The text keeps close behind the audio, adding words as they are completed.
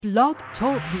Blog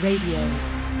Talk Radio.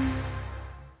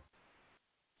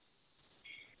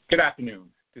 Good afternoon.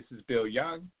 This is Bill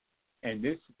Young, and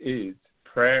this is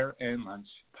Prayer and Lunch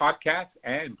podcast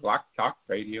and Blog Talk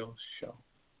Radio show.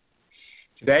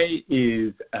 Today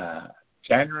is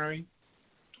January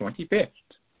 25th,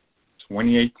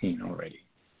 2018 already.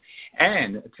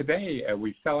 And today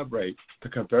we celebrate the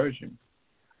conversion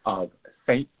of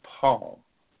St. Paul,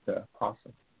 the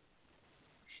Apostle.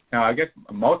 Now, I guess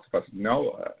most of us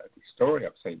know the story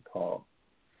of St. Paul,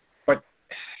 but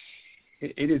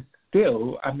it is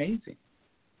still amazing.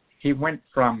 He went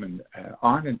from an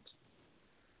ardent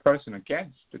person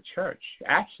against the church,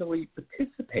 actually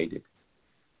participated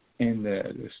in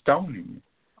the stoning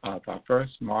of our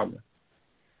first martyr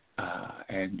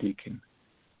and deacon,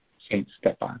 St.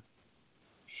 Stephen.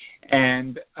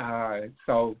 And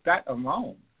so that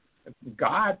alone,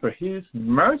 God, for his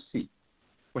mercy,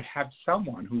 would have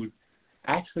someone who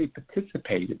actually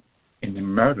participated in the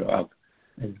murder of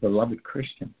his beloved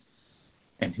Christians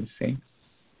and his saints.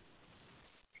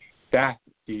 That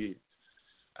is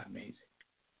amazing.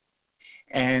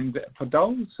 And for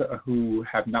those who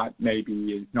have not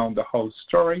maybe known the whole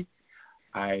story,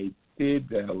 I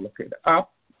did look it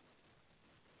up.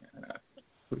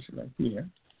 Push it right here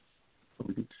so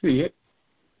we can see it.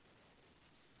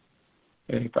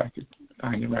 If I could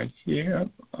find it right here.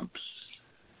 Oops.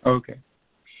 Okay.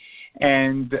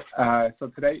 And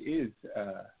so today is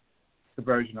the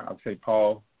version of St.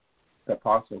 Paul the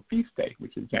Apostle feast day,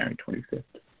 which is January 25th.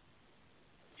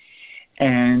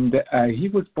 And he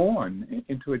was born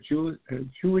into a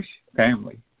Jewish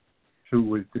family who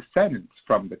was descendants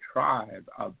from the tribe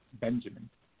of Benjamin.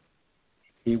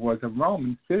 He was a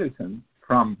Roman citizen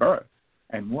from birth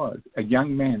and was a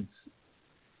young man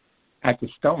at the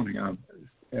stoning of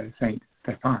St.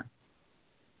 Stephen.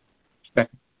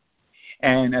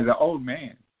 And as an old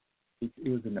man, he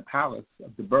was in the palace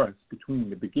of the birth between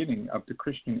the beginning of the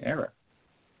Christian era.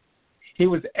 He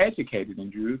was educated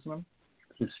in Jerusalem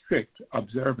to strict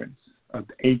observance of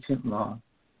the ancient law.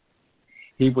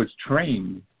 He was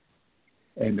trained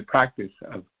in the practice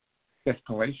of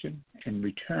distillation and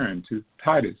returned to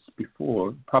Titus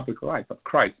before the public life of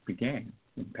Christ began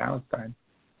in Palestine.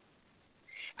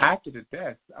 After the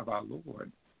death of our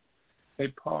Lord,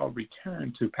 St. Paul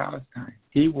returned to Palestine.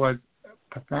 He was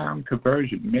profound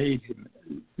conversion made him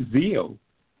zeal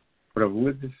for the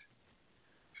religious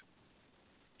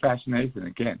fascination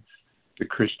against the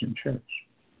Christian church.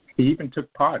 He even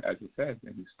took part, as it says,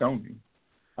 in the stoning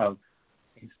of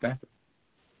St. Stephen.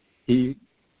 He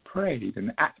played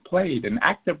an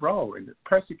active role in the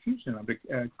persecution of the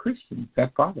Christians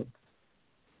that followed.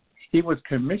 He was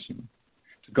commissioned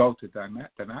to go to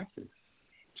Damascus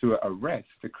to arrest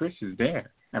the Christians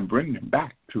there and bring them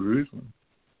back to Jerusalem.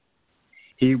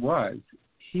 He was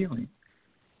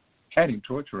heading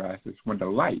toward Damascus when the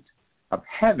light of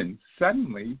heaven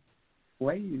suddenly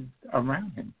blazed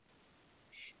around him.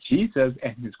 Jesus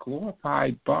and his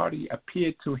glorified body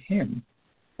appeared to him,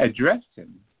 addressed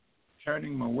him,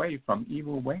 turning him away from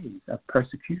evil ways of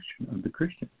persecution of the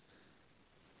Christians.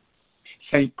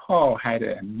 St. Paul had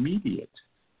an immediate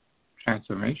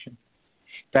transformation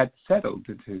that settled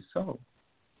into his soul.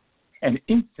 An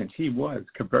instant he was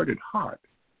converted heart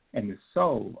and the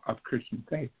soul of Christian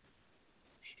faith.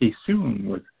 He soon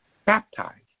was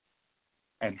baptized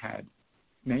and had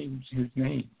named his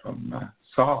name from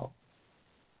Saul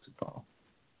to Paul.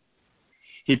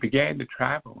 He began to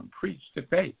travel and preach the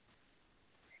faith,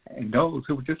 and those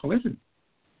who would just listen.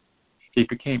 He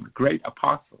became a great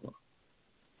apostle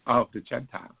of the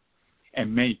Gentiles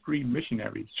and made free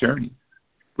missionary journeys,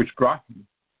 which brought him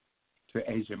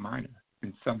to Asia Minor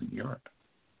in southern Europe.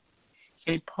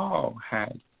 St. Paul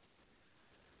had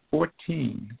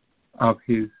 14 of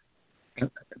his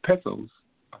epistles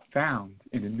found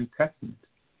in the New Testament.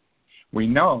 We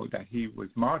know that he was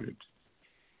martyred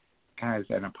as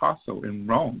an apostle in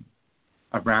Rome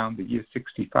around the year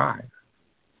 65.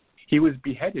 He was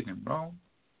beheaded in Rome,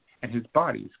 and his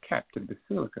body is kept in the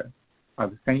Basilica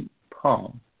of St.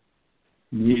 Paul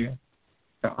near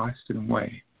the Austin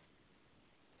Way.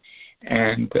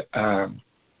 And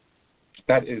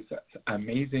that is an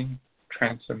amazing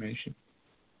transformation.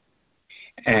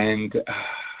 And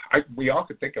we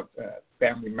also think of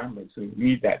family members who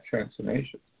need that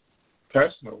transformation.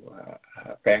 Personal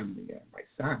family, my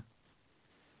son,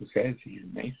 who says he's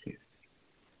an atheist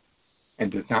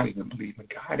and does not even believe in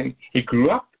God. And he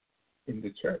grew up in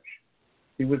the church.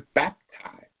 He was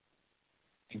baptized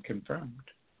and confirmed.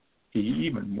 He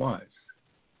even was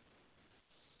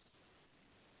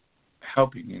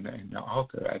helping in the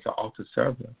altar as an altar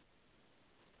server.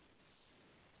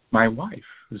 My wife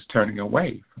was turning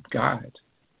away from God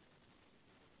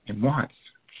and wants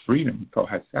freedom for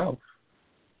herself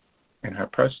and her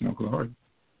personal glory.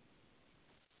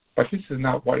 But this is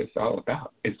not what it's all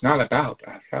about. It's not about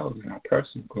ourselves and our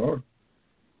personal glory.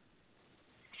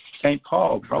 St.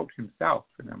 Paul wrote himself,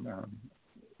 and I'm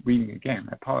reading again.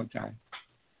 I apologize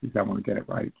because I want to get it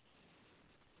right.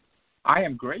 I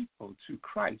am grateful to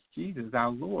Christ Jesus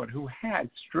our Lord, who has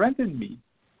strengthened me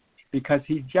because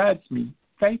he judged me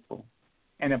faithful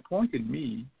and appointed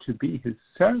me to be his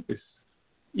service,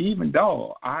 even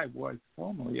though I was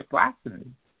formerly a blasphemer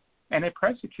and a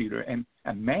persecutor and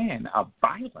a man of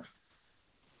violence.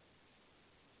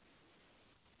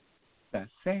 The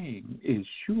saying is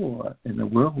sure and the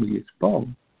worldly is full,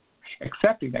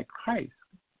 accepting that Christ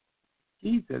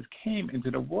Jesus came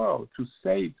into the world to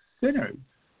save sinners,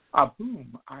 of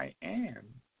whom I am,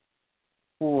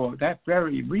 for that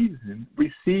very reason,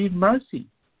 receive mercy,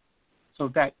 so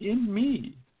that in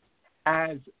me,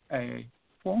 as a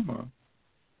former,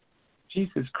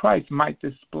 Jesus Christ might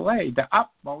display the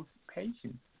utmost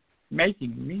patience,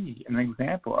 making me an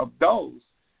example of those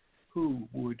who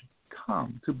would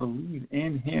come to believe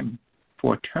in him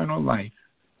for eternal life.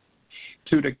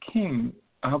 To the King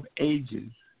of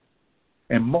ages,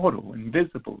 immortal,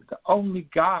 invisible, the only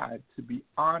God, to be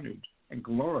honored and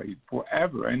gloried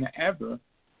forever and ever.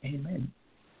 Amen.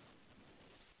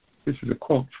 This is a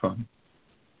quote from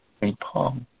St.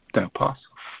 Paul, the Apostle.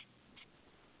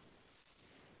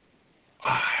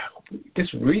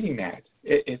 Just reading that,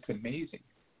 it's amazing.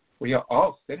 We are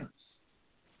all sinners.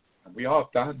 We all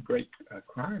have done great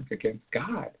crimes against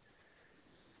God.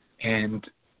 And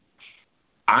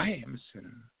I am a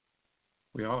sinner.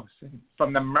 We all sin.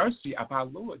 From the mercy of our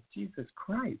Lord Jesus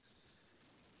Christ,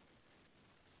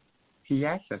 he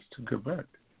asks us to convert.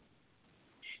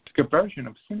 The conversion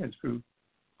of sinners through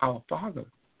our Father,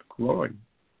 glory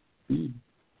be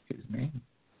his name.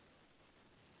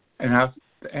 And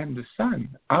the Son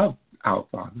of our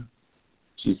Father,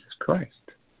 Jesus Christ.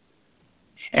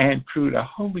 And through the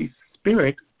Holy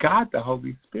Spirit, God the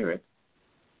Holy Spirit,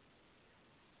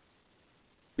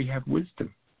 we have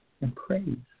wisdom and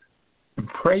praise. And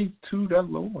praise to the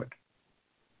Lord.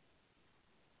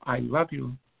 I love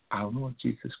you, our Lord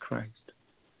Jesus Christ.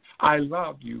 I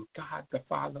love you, God the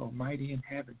Father Almighty in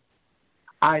heaven.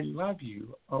 I love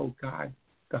you, oh God,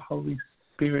 the Holy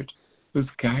Spirit who's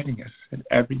guiding us at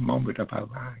every moment of our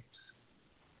lives.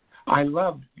 I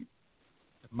love you,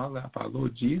 the mother of our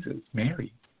Lord Jesus,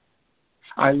 Mary.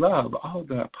 I love all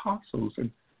the apostles and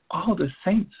all the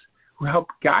saints who help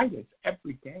guide us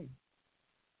every day.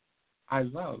 I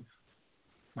love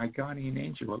my guardian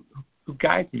angel who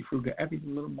guides me through every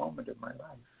little moment of my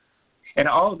life. And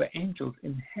all the angels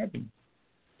in heaven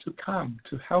to come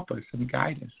to help us and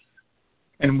guide us.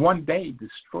 And one day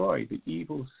destroy the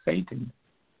evil Satan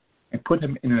and put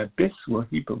him in an abyss where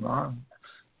he belongs,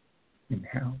 in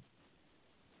hell.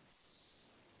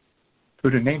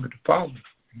 Through the name of the Father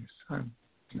and the Son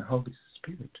and the Holy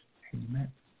Spirit.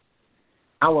 Amen.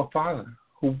 Our Father,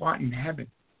 who art in heaven,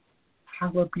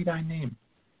 hallowed be thy name.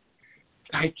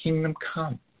 Thy kingdom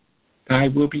come, thy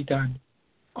will be done,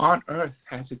 on earth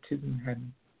as it is in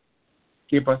heaven.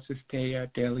 Give us this day our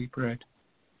daily bread,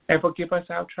 and forgive us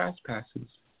our trespasses,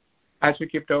 as we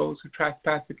give those who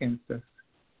trespass against us.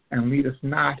 And lead us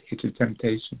not into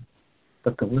temptation,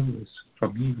 but deliver us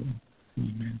from evil.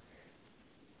 Amen.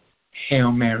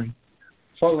 Hail Mary,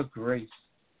 full of grace,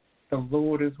 the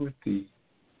Lord is with thee.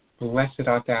 Blessed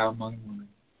art thou among women,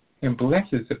 and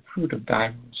blessed is the fruit of thy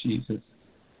womb, Jesus.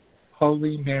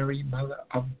 Holy Mary, Mother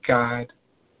of God,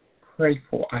 pray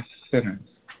for us sinners,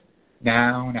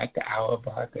 now and at the hour of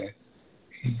our death.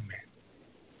 Amen.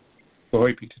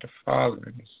 Glory be to the Father,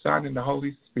 and the Son, and the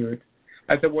Holy Spirit,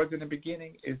 as it was in the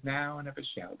beginning, is now, and ever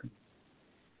shall be,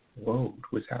 world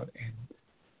without end.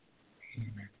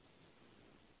 Amen.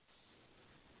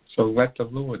 So let the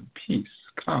Lord peace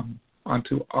come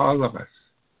unto all of us,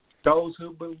 those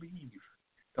who believe,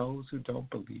 those who don't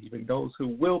believe, and those who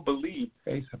will believe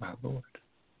the face of our Lord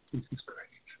Jesus Christ.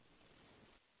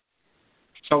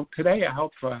 So today I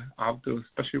hope I'll do a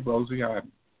special rosary.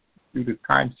 Due to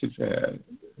time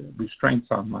restraints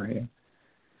on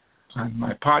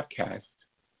my podcast,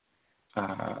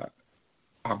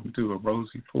 I'll do a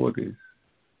rosary for this,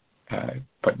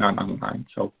 but not online.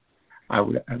 So I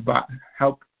would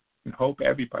help and hope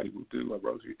everybody will do a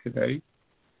rosary today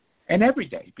and every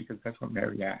day, because that's what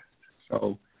Mary asked.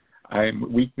 So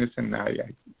I'm weakness, and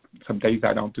some days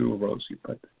I don't do a rosary,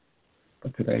 but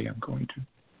today I'm going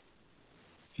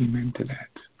to. Amen to that.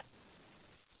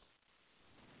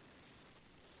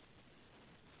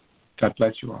 God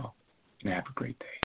bless you all, and have a great day.